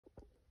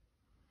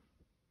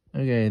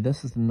Okay,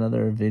 this is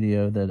another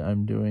video that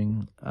I'm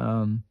doing.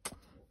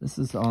 This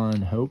is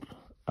on hope.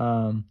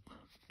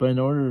 But in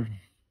order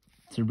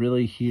to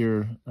really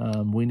hear,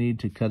 we need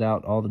to cut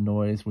out all the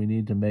noise. We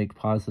need to make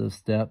positive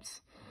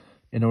steps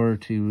in order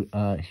to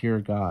hear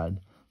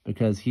God,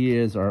 because He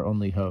is our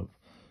only hope.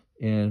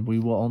 And we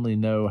will only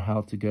know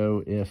how to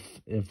go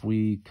if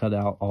we cut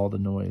out all the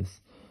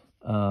noise.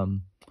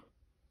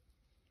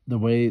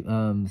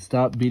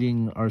 Stop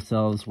beating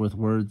ourselves with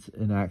words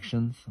and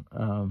actions.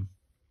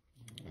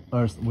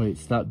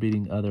 Stop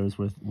beating others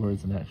with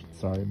words and actions.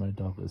 Sorry, my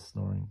dog is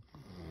snoring.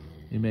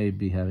 He may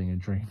be having a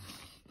dream.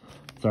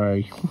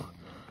 Sorry.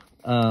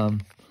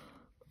 Hope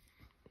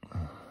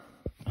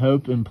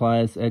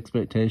implies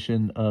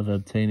expectation of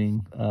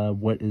obtaining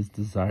what is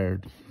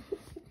desired.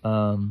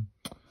 The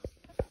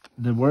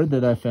word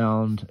that I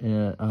found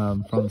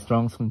from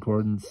Strong's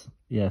Concordance,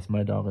 yes,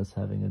 my dog is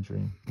having a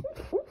dream.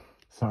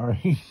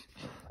 Sorry.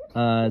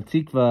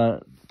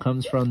 Tikva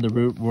comes from the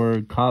root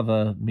word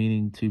kava,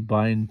 meaning to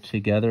bind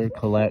together,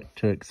 collect,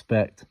 to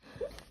expect,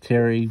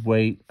 tarry,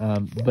 wait.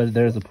 But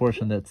there's a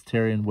portion that's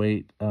tarry and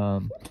wait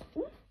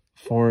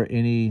for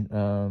any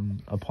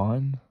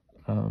upon.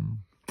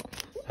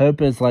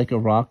 Hope is like a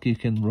rock you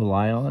can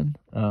rely on.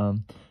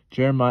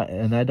 Jeremiah,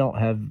 and I don't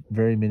have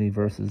very many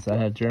verses. I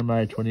have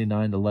Jeremiah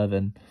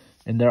 29:11,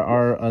 and there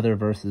are other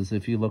verses.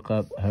 If you look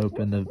up hope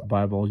in the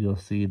Bible, you'll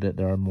see that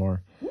there are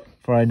more.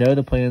 For I know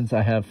the plans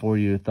I have for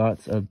you,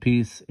 thoughts of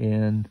peace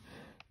and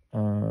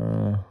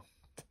and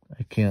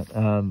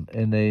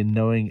a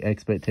knowing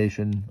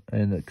expectation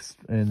and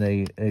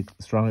a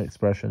strong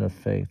expression of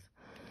faith.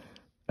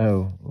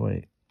 Oh,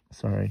 wait,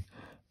 sorry.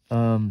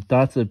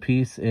 Thoughts of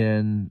peace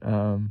and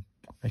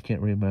I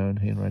can't read my own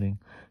handwriting.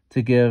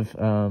 To give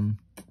an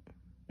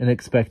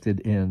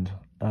expected end.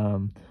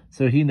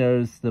 So He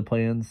knows the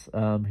plans.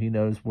 He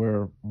knows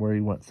where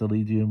He wants to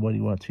lead you and what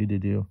He wants you to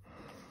do.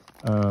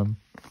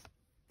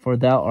 For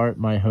thou art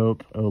my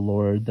hope, O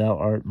Lord, thou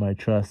art my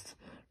trust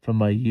from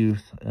my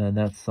youth. And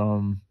that's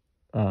Psalm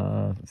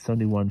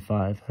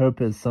 71:5. Hope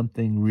is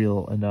something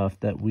real enough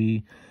that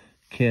we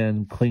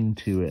can cling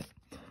to it.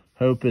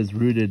 Hope is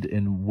rooted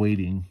in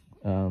waiting.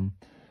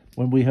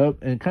 When we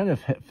hope, and kind of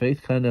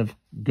faith kind of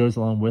goes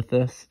along with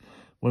this.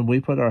 When we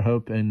put our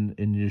hope in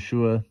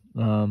Yeshua,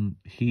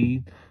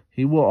 He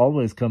will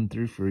always come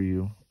through for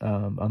you,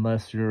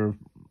 unless you're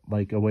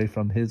like away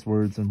from His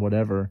words and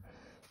whatever.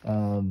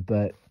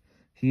 But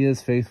He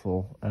is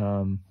faithful.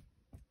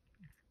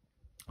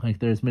 Like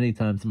there's many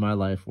times in my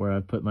life where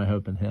I've put my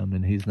hope in Him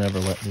and He's never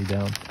let me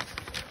down.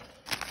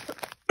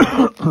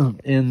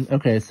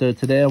 Okay, so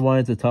today I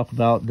wanted to talk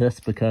about this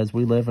because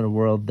we live in a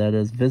world that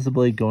is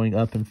visibly going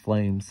up in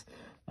flames.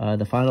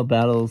 The final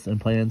battles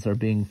and plans are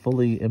being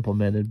fully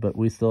implemented, but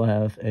we still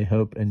have a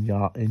hope in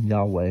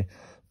Yahweh.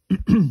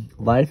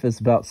 Life is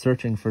about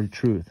searching for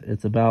truth.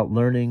 It's about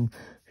learning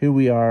who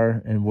we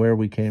are and where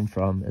we came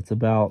from. It's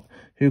about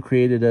who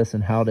created us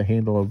and how to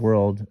handle a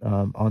world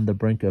on the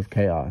brink of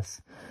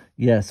chaos.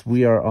 Yes,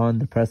 we are on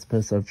the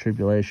precipice of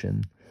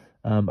tribulation.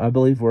 I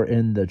believe we're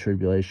in the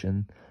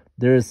tribulation.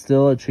 There is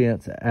still a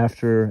chance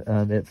after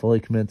it fully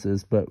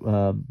commences, but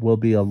will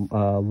be a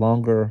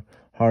longer,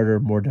 harder,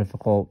 more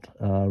difficult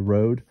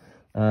road.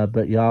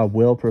 But Yah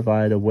will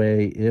provide a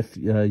way if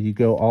you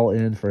go all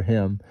in for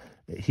Him.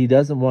 He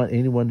doesn't want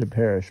anyone to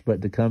perish,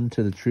 but to come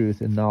to the truth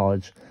and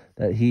knowledge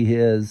that He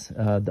is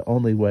the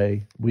only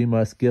way. We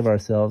must give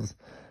ourselves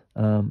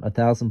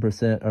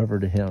 1,000% over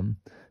to Him.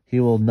 He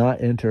will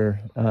not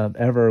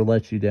ever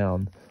let you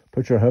down.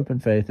 Put your hope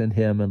and faith in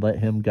Him and let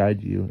Him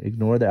guide you.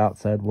 Ignore the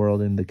outside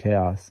world and the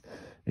chaos.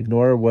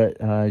 Ignore what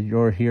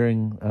you're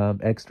hearing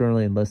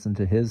externally and listen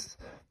to His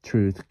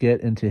truth.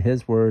 Get into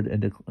His word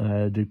and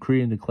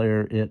decree and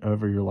declare it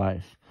over your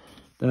life.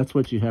 That's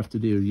what you have to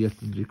do. You have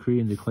to decree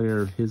and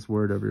declare His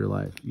word over your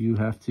life. You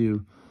have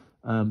to,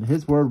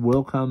 His word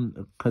will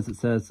come, because it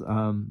says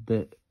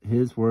that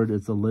His word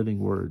is a living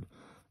word.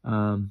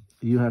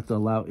 You have to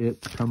allow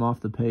it to come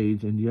off the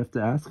page, and you have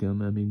to ask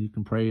Him. I mean, you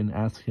can pray and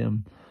ask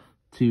Him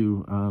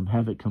to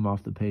have it come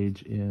off the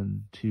page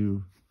and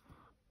to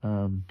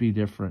be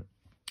different.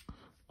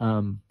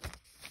 I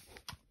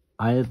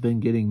have been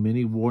getting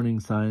many warning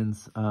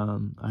signs.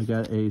 I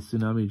got a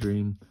tsunami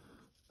dream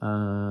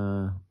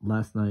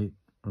last night,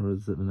 or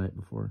was it the night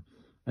before?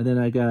 And then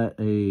I got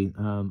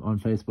on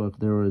Facebook,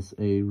 there was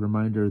a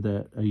reminder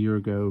that a year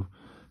ago,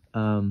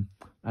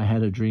 I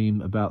had a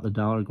dream about the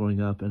dollar going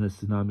up and a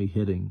tsunami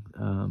hitting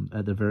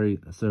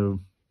so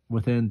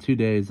within 2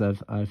 days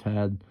I've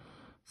had,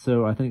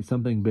 so I think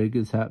something big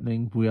is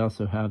happening. We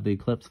also have the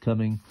eclipse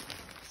coming.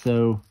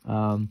 So,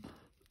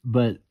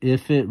 but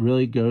if it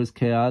really goes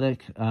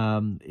chaotic,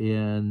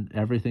 and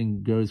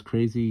everything goes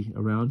crazy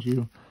around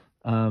you,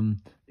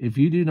 if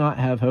you do not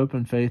have hope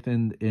and faith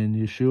in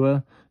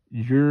Yeshua,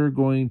 you're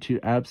going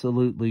to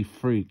absolutely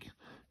freak.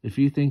 If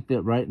you think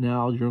that right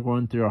now you're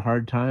going through a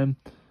hard time,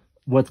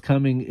 what's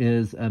coming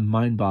is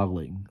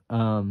mind-boggling.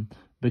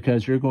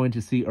 Because you're going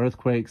to see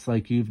earthquakes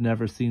like you've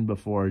never seen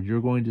before. You're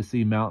going to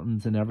see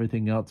mountains and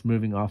everything else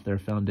moving off their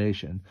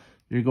foundation.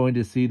 you're going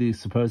to see these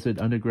supposed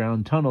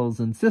underground tunnels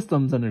and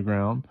systems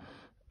underground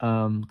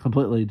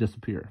completely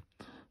disappear.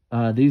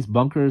 These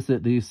bunkers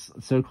that these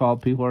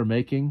so-called people are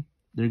making,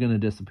 they're going to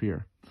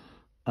disappear.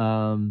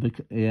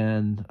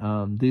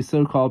 These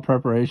so-called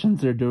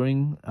preparations they're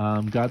doing,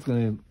 God's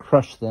going to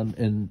crush them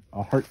in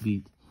a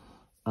heartbeat.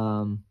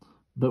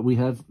 But we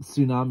have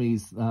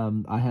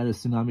tsunamis. I had a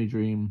tsunami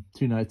dream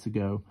 2 nights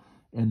ago,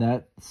 and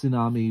that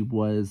tsunami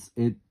was,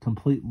 it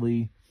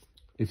completely,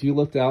 if you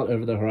looked out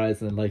over the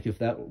horizon, like if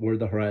that were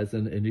the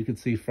horizon and you could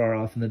see far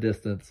off in the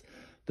distance,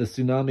 the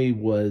tsunami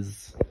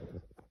was,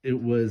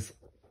 it was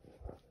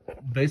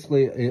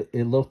basically,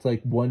 it looked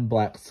like one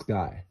black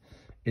sky.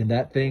 And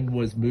that thing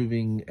was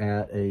moving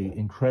at an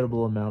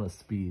incredible amount of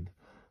speed.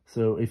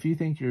 So if you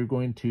think you're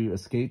going to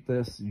escape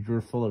this,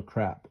 you're full of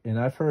crap. And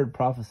I've heard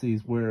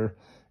prophecies where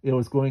it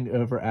was going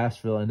over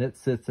Asheville, and it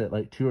sits at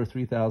like 2,000 or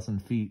 3,000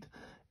 feet.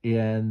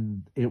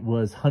 And it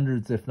was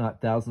hundreds, if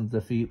not thousands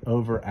of feet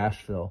over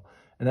Asheville.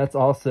 And that's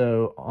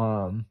also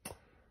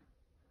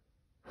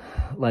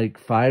like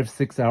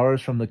 5-6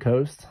 hours from the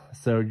coast.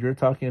 So you're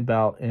talking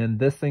about, and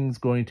this thing's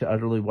going to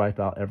utterly wipe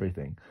out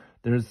everything.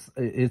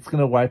 It's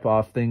going to wipe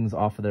off things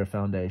off of their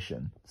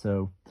foundation.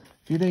 So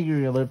if you think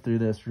you're going to live through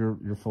this, you're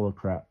full of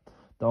crap.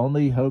 The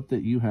only hope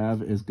that you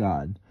have is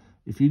God.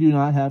 If you do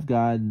not have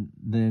God,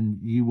 then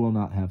you will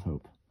not have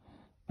hope.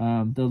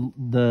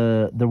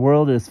 The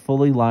world is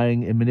fully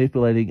lying and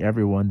manipulating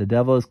everyone. The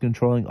devil is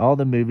controlling all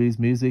the movies,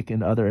 music,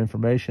 and other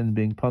information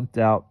being pumped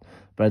out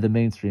by the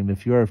mainstream.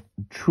 If you are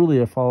truly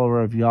a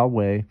follower of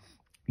Yahweh,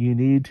 you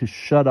need to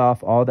shut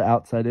off all the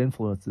outside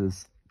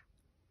influences.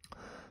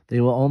 They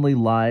will only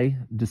lie,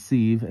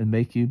 deceive, and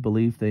make you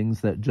believe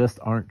things that just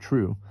aren't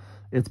true.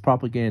 It's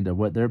propaganda.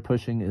 What they're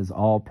pushing is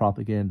all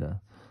propaganda.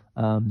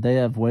 They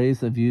have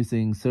ways of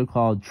using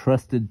so-called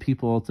trusted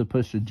people to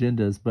push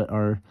agendas, but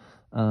are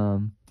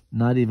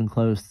not even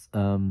close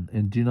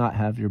and do not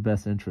have your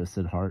best interests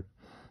at heart.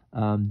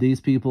 These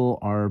people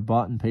are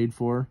bought and paid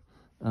for.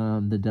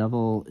 The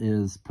devil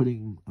is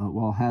putting,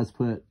 has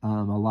put a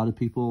lot of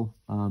people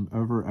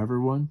over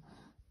everyone.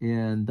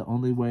 And the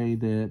only way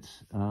that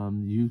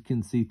you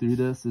can see through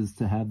this is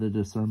to have the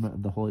discernment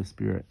of the Holy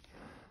Spirit,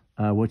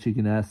 which you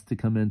can ask to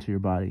come into your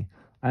body.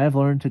 I have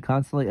learned to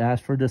constantly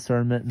ask for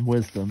discernment and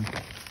wisdom.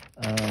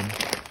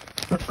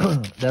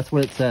 That's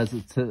what it says.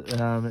 It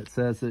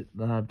says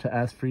that to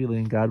ask freely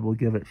and God will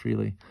give it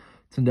freely.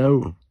 To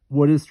know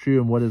what is true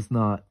and what is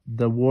not.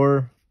 The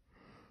world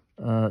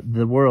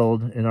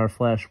and our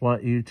flesh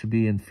want you to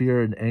be in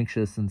fear and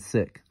anxious and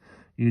sick.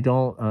 You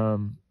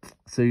don't,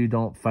 so you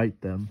don't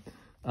fight them.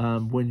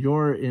 When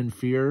you're in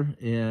fear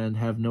and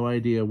have no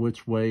idea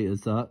which way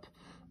is up,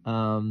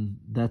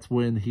 that's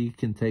when he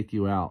can take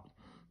you out.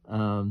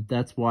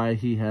 That's why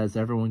he has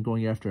everyone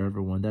going after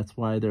everyone. That's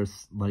why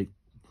there's like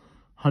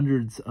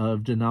hundreds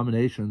of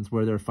denominations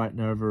where they're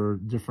fighting over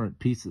different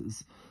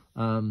pieces.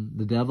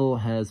 The devil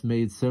has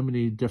made so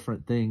many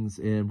different things,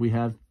 and we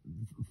have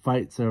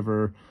fights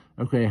over,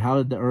 okay, how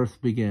did the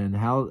earth begin?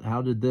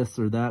 How did this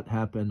or that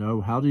happen? Oh,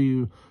 how do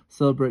you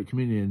celebrate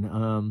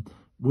communion?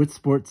 Which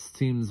sports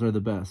teams are the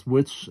best?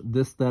 Which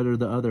this, that, or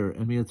the other?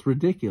 I mean, it's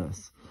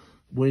ridiculous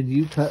when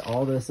you cut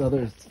all this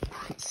other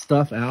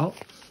stuff out.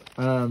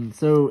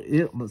 So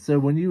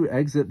when you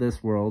exit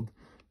this world,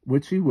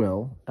 which you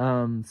will,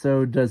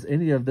 so does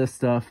any of this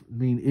stuff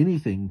mean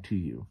anything to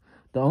you?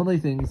 The only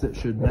things that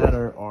should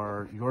matter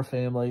are your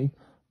family,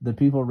 the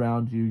people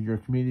around you, your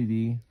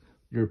community,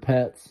 your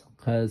pets,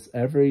 because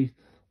every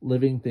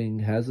living thing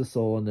has a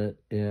soul in it,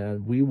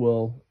 and we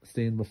will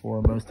stand before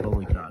a most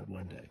holy God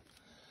one day.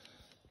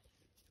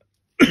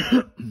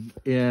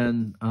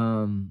 And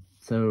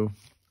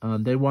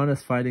they want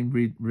us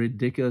fighting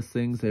ridiculous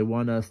things. They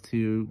want us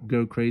to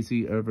go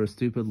crazy over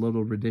stupid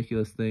little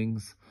ridiculous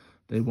things.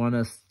 They want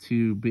us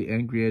to be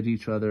angry at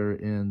each other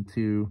and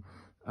to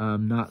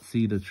not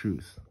see the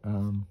truth.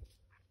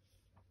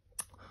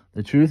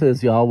 The truth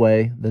is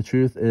Yahweh. The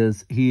truth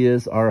is He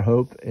is our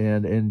hope.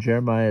 And in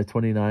Jeremiah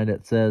 29,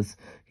 it says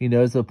He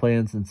knows the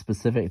plans and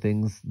specific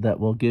things that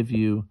will give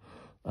you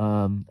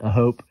a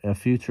hope, a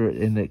future,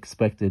 and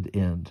expected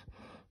end.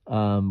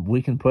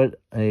 We can put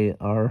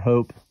our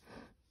hope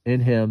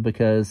in Him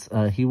because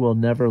He will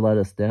never let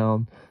us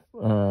down.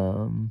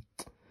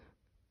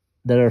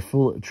 That are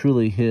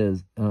truly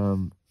His.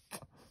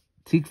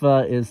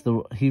 Tikva is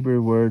the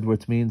Hebrew word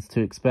which means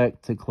to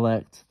expect, to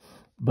collect,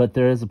 but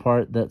there is a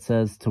part that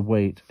says to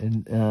wait.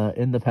 And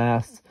in the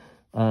past,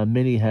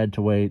 many had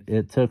to wait.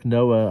 It took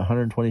Noah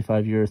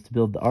 125 years to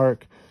build the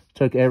ark. It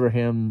took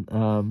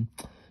Abraham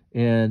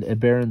and a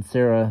barren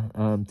Sarah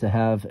to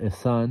have a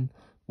son,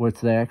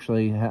 which they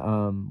actually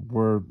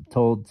were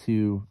told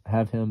to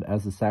have him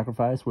as a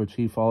sacrifice, which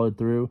he followed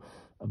through,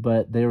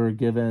 but they were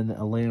given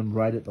a lamb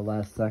right at the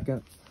last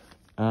second.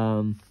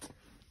 And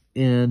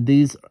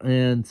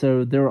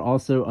so there were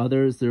also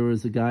others. There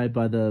was a guy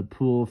by the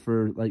pool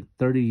for like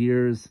 30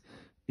 years,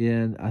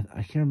 and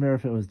I can't remember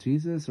if it was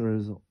Jesus or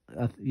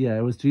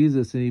it was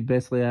Jesus, and he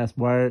basically asked,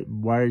 why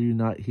are you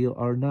not healed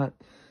or not?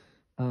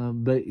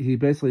 But he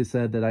basically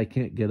said that I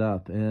can't get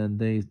up,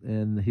 and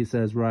he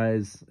says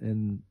rise,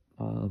 and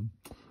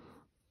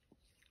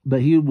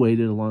but he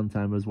waited a long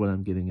time is what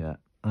I'm getting at.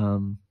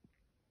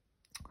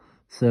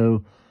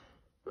 So,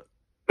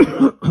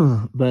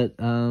 but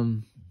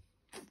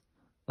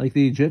like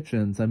the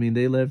Egyptians, I mean,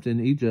 they lived in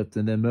Egypt,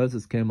 and then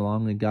Moses came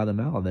along and got them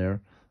out of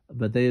there,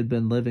 but they had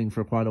been living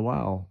for quite a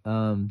while.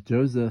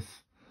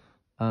 Joseph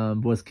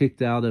was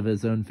kicked out of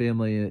his own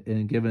family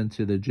and given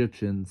to the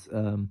Egyptians,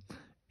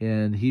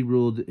 and he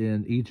ruled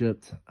in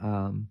Egypt.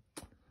 I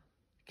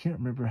can't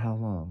remember how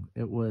long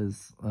it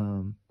was.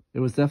 It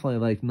was definitely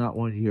like not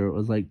 1 year. It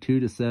was like 2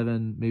 to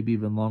 7, maybe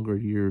even longer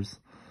years.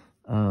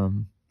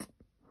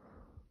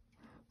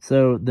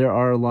 So there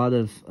are a lot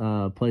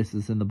of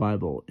places in the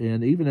Bible,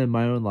 and even in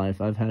my own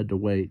life, I've had to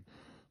wait.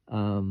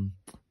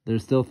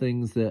 There's still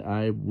things that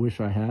I wish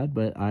I had,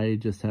 but I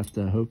just have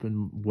to hope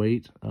and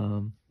wait,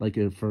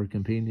 for a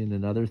companion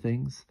and other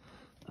things.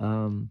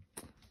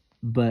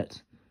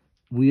 But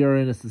we are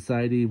in a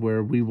society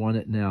where we want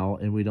it now,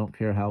 and we don't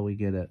care how we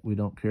get it. We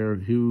don't care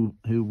who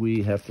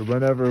we have to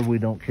run over. We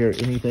don't care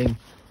anything.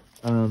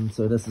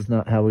 So this is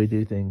not how we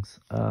do things.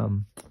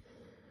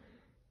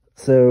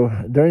 So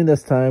during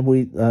this time,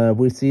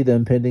 we see the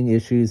impending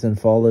issues and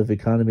fall of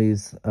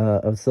economies,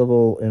 of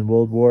civil and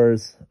world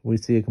wars. We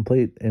see a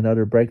complete and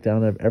utter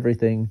breakdown of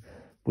everything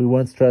we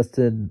once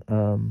trusted.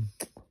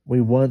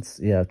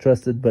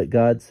 Trusted, but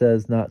God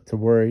says not to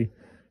worry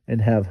and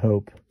have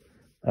hope.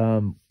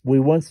 We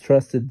once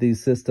trusted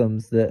these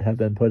systems that have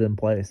been put in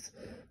place,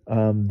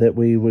 that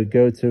we would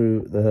go to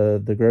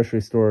the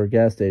grocery store or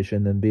gas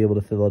station and be able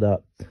to fill it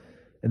up.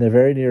 In the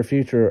very near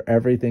future,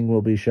 everything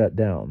will be shut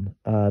down.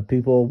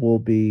 People will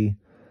be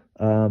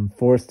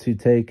forced to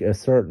take a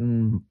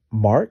certain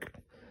mark,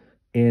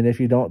 and if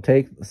you don't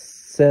take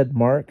said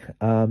mark,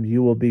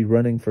 you will be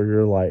running for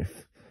your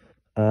life.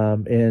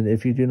 And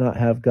if you do not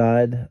have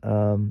God,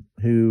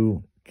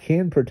 who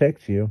can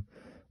protect you,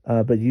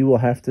 but you will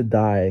have to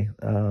die.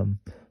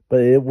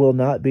 But it will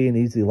not be an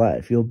easy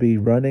life. You'll be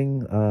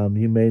running.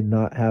 You may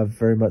not have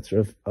very much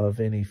of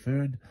any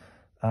food,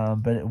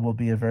 but it will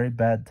be a very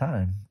bad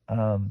time.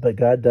 But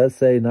God does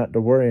say not to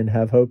worry and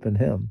have hope in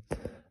him.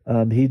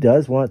 He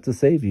does want to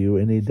save you,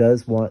 and he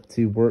does want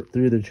to work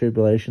through the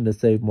tribulation to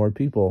save more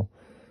people.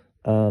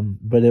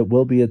 But it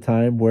will be a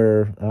time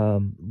where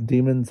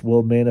demons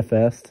will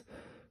manifest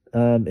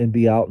and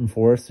be out in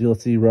force. You'll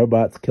see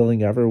robots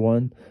killing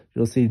everyone.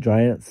 You'll see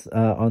giants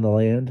on the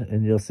land,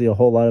 and you'll see a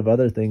whole lot of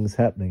other things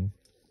happening.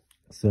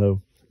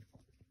 So,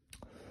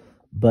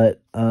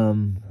 but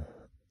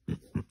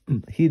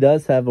he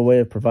does have a way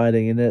of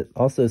providing, and it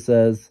also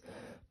says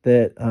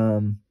that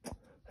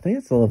I think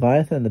it's the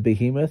Leviathan and the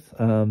Behemoth.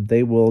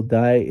 They will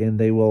die, and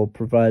they will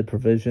provide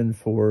provision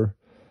for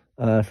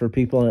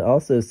people. And it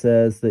also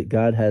says that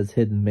God has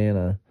hidden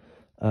manna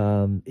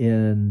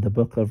in the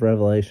book of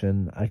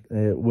Revelation.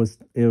 It was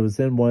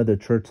in one of the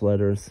church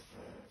letters.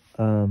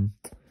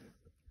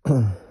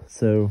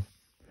 So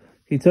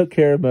he took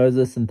care of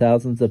Moses and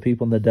thousands of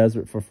people in the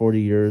desert for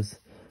 40 years.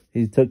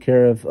 He took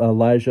care of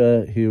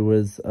Elijah, who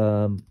was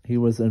he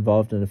was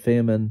involved in a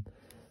famine.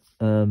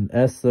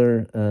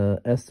 Esther,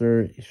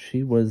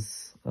 she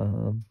was,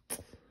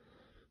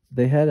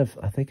 they had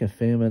I think a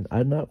famine.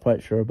 I'm not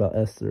quite sure about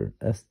Esther.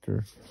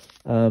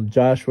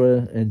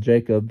 Joshua and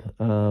Jacob,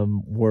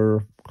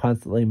 were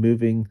constantly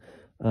moving,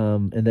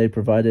 and they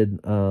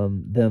provided,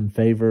 them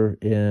favor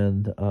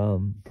and,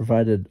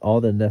 provided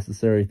all the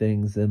necessary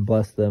things and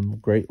blessed them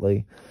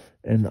greatly,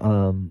 and,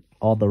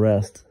 all the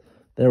rest.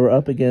 They were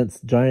up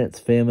against giants,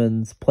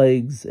 famines,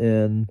 plagues,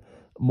 and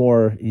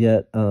more,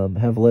 yet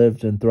have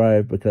lived and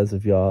thrived because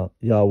of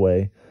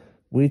Yahweh.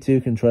 We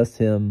too can trust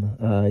him.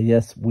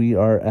 Yes, we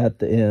are at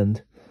the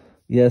end.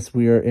 Yes,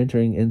 we are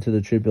entering into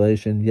the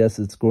tribulation. Yes,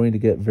 it's going to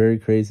get very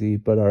crazy,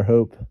 but our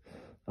hope,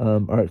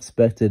 our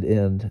expected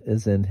end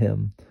is in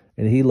him.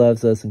 And he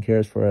loves us and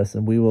cares for us,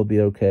 and we will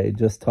be okay.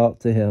 Just talk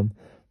to him,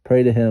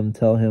 pray to him,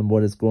 tell him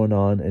what is going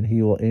on, and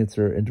he will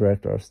answer and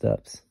direct our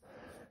steps.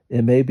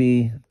 It may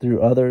be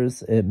through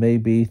others, it may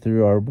be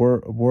through our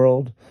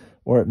world,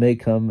 or it may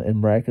come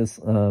in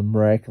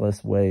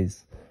miraculous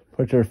ways.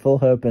 Put your full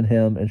hope in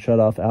him and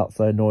shut off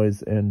outside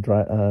noise and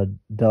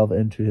delve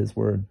into his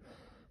word.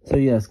 So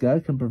yes,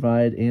 God can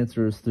provide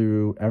answers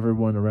through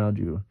everyone around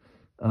you.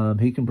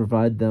 He can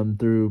provide them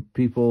through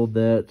people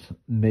that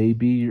may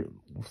be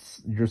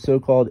your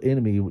so-called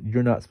enemy.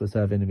 You're not supposed to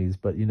have enemies,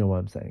 but you know what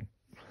I'm saying.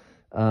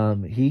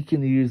 He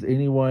can use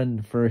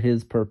anyone for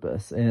his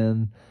purpose.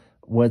 And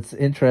what's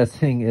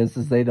interesting is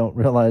they don't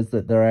realize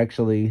that they're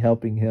actually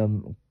helping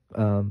him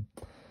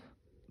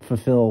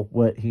fulfill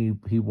what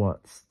he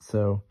wants.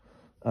 So,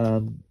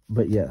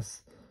 but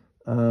yes.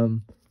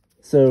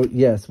 So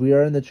yes, we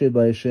are in the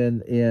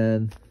tribulation,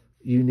 and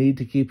you need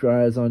to keep your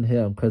eyes on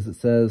him, because it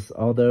says,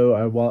 although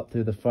I walk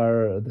through the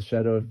fire of the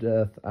shadow of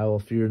death, I will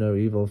fear no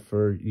evil,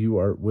 for you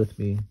are with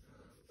me.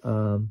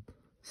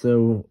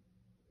 So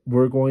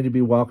we're going to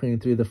be walking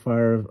through the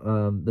fire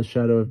of the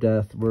shadow of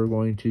death. We're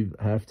going to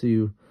have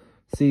to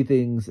see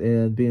things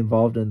and be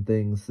involved in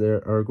things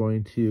that are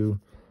going to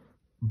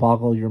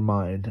boggle your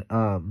mind.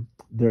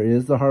 There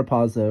is the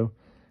harpazo,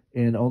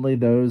 and only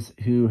those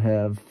who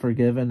have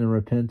forgiven and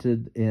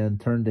repented and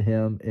turned to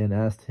him and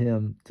asked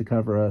him to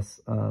cover us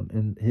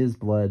in his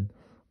blood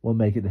will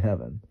make it to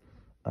heaven.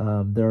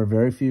 There are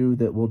very few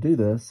that will do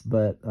this,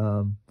 but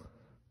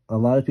a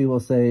lot of people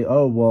say,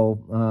 oh,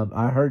 well,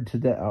 I heard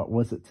today,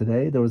 was it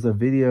today? There was a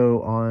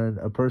video on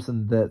a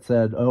person that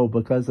said, oh,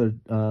 because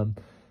of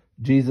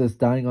Jesus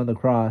dying on the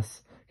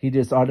cross, he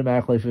just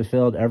automatically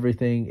fulfilled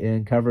everything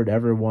and covered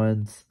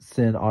everyone's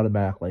sin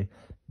automatically.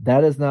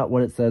 That is not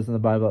what it says in the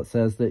Bible. It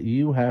says that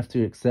you have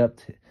to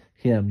accept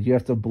him. You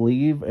have to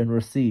believe and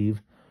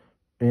receive,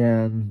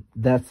 and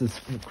that's this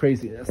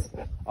craziness.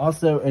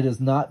 Also, it is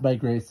not by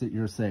grace that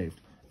you're saved.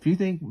 If you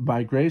think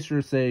by grace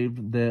you're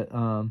saved, that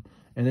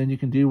and then you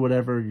can do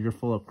whatever, you're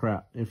full of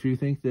crap. If you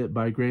think that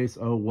by grace,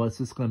 oh, what's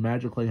this going to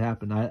magically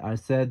happen? I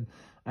said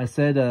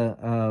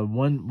a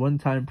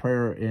one-time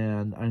prayer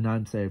and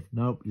I'm saved.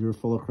 Nope, you're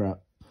full of crap.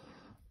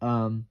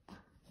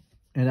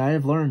 And I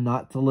have learned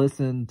not to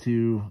listen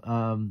to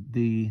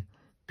the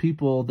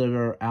people that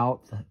are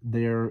out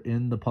there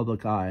in the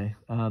public eye.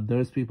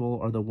 Those people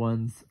are the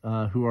ones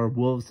who are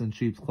wolves in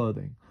sheep's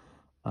clothing.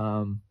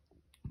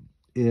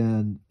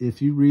 And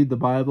if you read the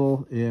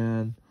Bible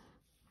and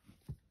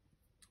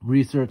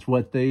research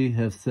what they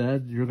have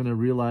said, you're going to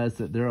realize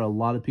that there are a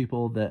lot of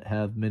people that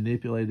have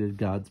manipulated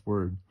God's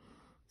word.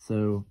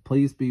 So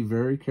please be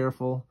very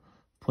careful.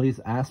 Please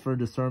ask for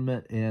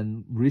discernment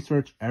and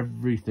research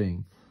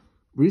everything.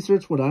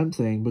 Research what I'm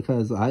saying,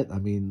 because I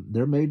mean,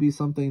 there may be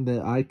something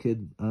that I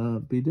could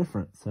be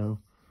different. So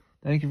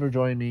thank you for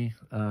joining me.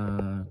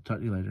 Talk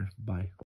to you later. Bye.